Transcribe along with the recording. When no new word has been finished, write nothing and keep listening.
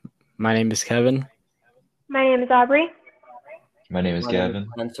My name is Kevin. My name is Aubrey. My name is My name is Gavin,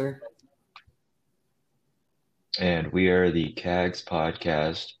 Spencer. and we are the KAGS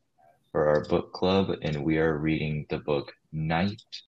podcast for our book club, and we are reading the book Night